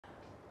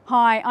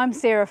Hi, I'm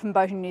Sarah from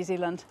Boating New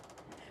Zealand.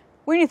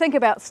 When you think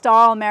about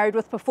style married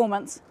with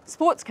performance,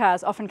 sports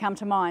cars often come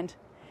to mind.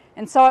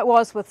 And so it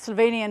was with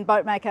Slovenian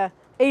boatmaker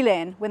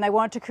Elan when they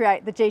wanted to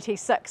create the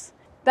GT6.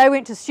 They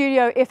went to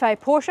Studio FA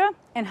Porsche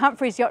and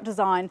Humphrey's Yacht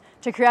Design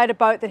to create a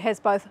boat that has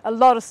both a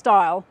lot of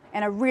style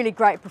and a really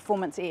great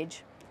performance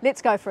edge.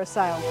 Let's go for a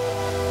sail.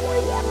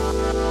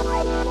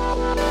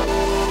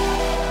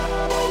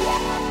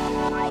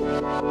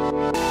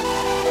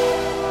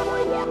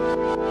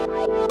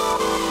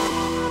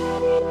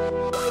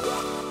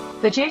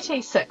 The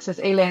GT6 is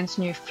Elan's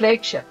new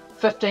flagship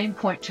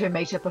 15.2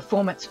 metre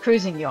performance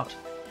cruising yacht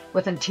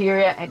with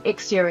interior and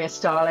exterior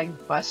styling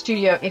by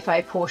Studio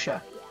FA Porsche,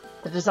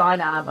 the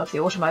design arm of the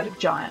automotive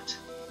giant.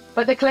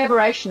 But the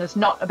collaboration is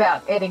not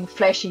about adding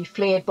flashy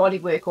flared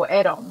bodywork or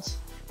add-ons,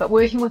 but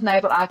working with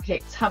naval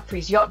architects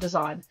Humphrey's Yacht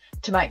Design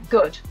to make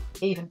good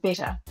even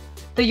better.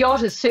 The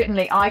yacht is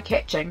certainly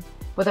eye-catching,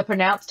 with a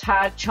pronounced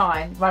hard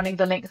chine running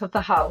the length of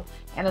the hull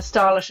and a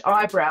stylish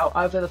eyebrow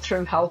over the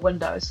through hull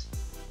windows.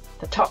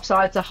 The top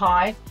sides are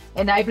high,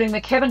 enabling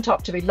the cabin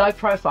top to be low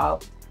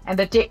profile and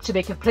the deck to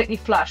be completely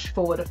flush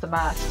forward of the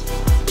mast.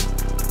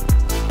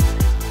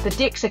 The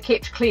decks are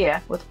kept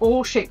clear with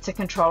all sheets of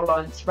control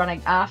lines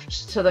running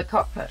aft to the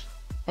cockpit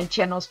and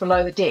channels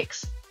below the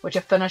decks, which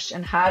are finished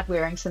in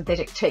hard-wearing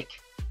synthetic teak.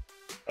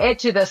 Add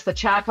to this the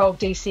charcoal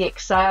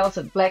DCX sails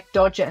in black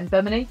Dodger and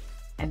Bimini,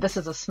 and this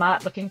is a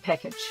smart-looking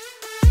package.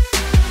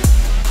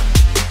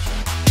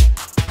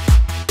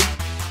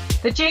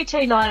 The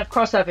GT line of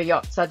crossover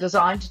yachts are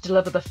designed to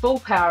deliver the full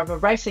power of a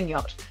racing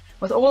yacht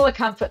with all the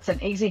comforts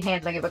and easy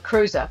handling of a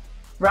cruiser,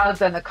 rather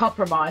than the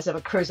compromise of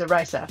a cruiser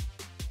racer.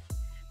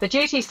 The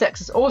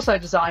GT6 is also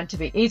designed to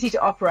be easy to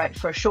operate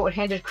for a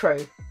short-handed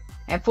crew,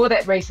 and for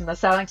that reason the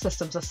sailing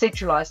systems are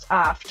centralised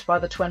aft by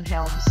the twin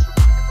helms.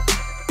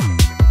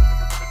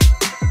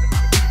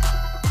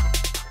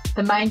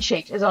 The main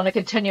sheet is on a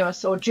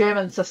continuous or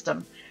German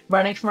system,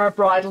 running from a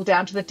bridle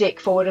down to the deck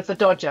forward of the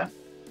Dodger,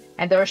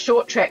 and there are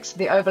short tracks for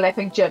the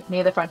overlapping jib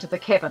near the front of the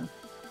cabin,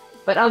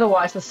 but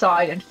otherwise the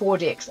side and fore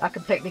decks are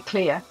completely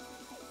clear.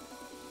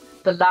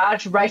 The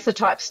large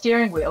racer-type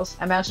steering wheels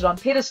are mounted on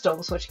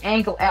pedestals which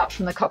angle out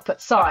from the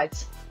cockpit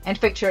sides and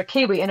feature a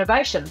Kiwi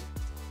innovation.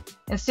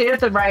 Instead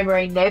of the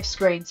Raymarine nav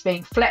screens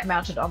being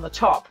flat-mounted on the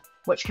top,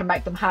 which can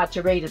make them hard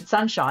to read in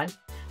sunshine,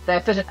 they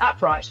are fitted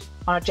upright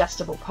on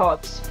adjustable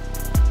pods.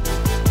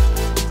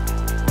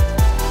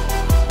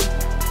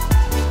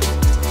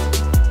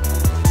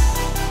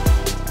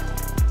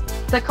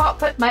 The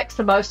cockpit makes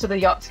the most of the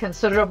yacht's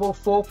considerable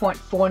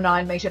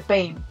 4.49 metre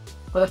beam,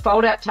 with a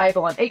fold-out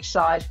table on each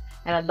side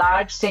and a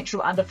large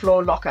central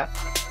underfloor locker.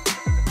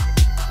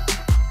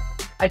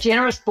 A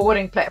generous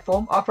boarding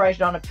platform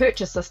operated on a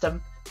purchase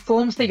system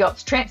forms the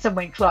yacht's transom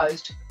when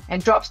closed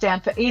and drops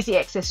down for easy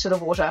access to the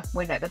water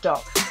when at the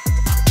dock.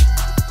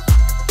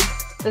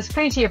 There's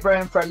plenty of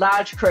room for a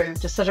large crew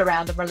to sit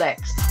around and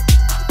relax.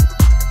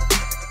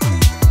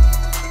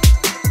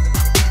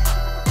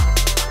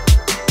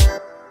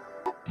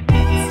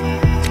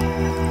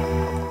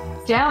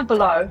 Down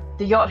below,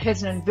 the yacht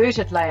has an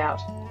inverted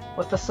layout,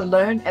 with the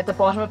saloon at the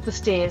bottom of the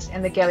stairs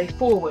and the galley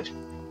forward,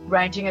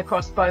 ranging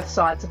across both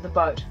sides of the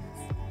boat.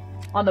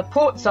 On the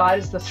port side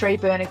is the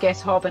 3-burner gas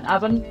hob and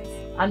oven,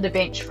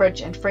 underbench, fridge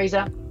and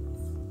freezer,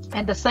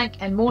 and the sink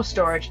and more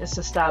storage is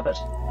to starboard.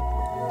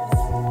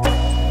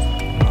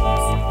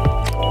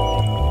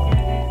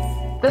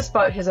 This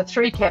boat has a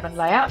 3-cabin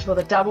layout with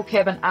a double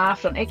cabin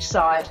aft on each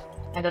side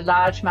and a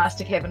large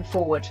master cabin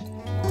forward.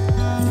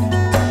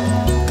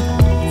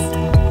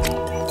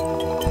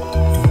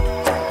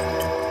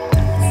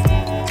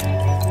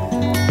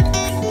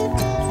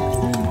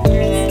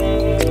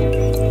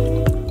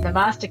 The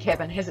master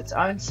cabin has its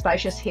own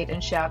spacious head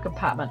and shower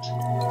compartment.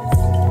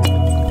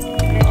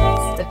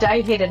 The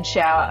day head and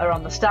shower are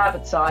on the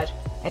starboard side,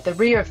 at the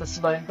rear of the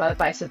saloon by the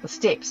base of the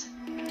steps.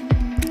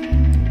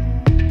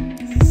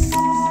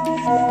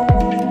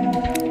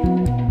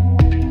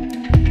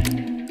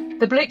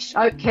 The bleached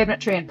oak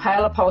cabinetry and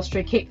pale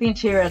upholstery keep the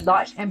interior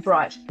light and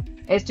bright,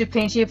 as do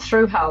plenty of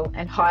through hull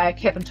and higher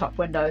cabin top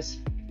windows,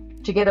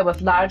 together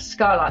with large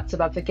skylights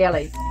above the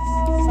galley.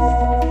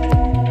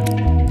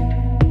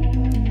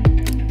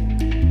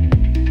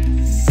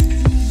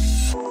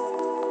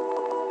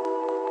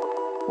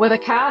 With a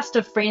cast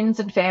of friends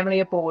and family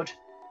aboard,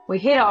 we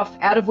head off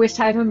out of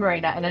Westhaven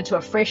Marina and into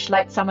a fresh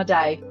late summer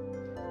day.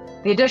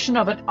 The addition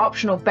of an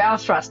optional bow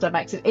thruster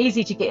makes it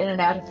easy to get in and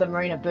out of the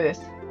marina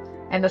berth,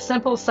 and the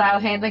simple sail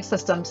handling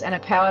systems and a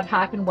powered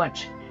harken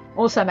winch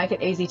also make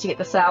it easy to get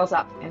the sails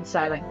up and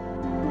sailing.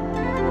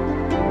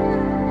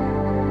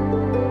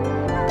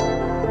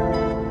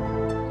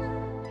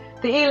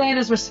 The Elan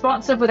is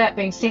responsive without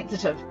being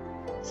sensitive,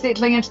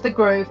 settling into the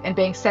groove and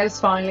being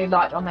satisfyingly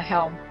light on the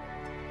helm.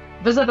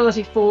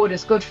 Visibility forward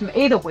is good from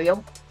either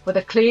wheel, with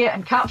a clear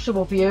and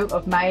comfortable view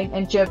of main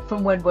and jib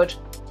from windward,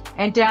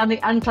 and down the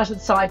uncluttered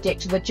side deck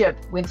to the jib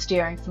when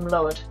steering from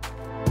leeward.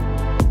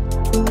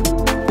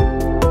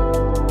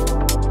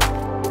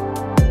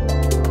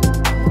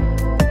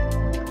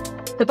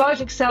 The boat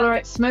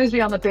accelerates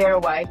smoothly on the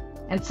bearaway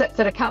and sits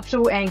at a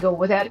comfortable angle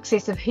without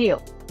excessive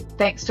heel,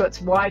 thanks to its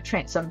wide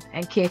transom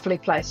and carefully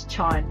placed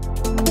chine.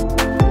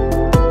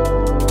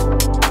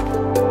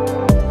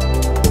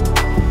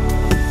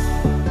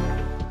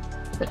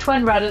 The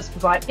twin rudders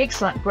provide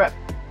excellent grip,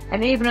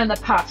 and even in the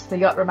puffs the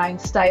yacht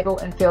remains stable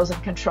and feels in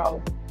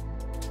control.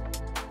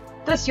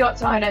 This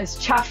yacht's owner is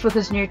chuffed with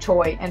his new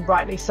toy, and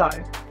rightly so.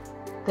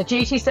 The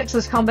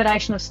GT6's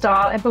combination of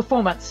style and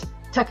performance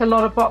tick a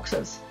lot of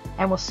boxes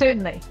and will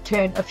certainly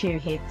turn a few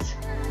heads.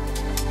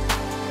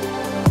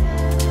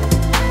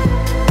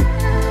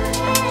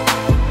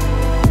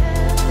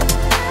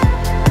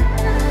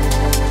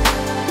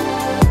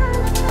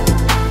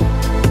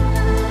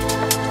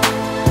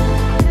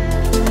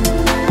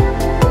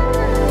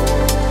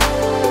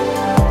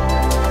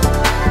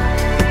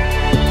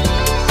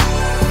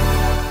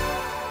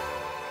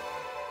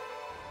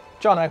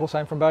 John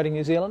Ecclestone from Boating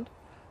New Zealand.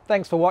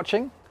 Thanks for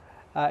watching.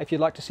 If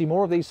you'd like to see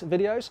more of these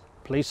videos,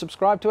 please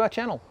subscribe to our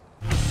channel.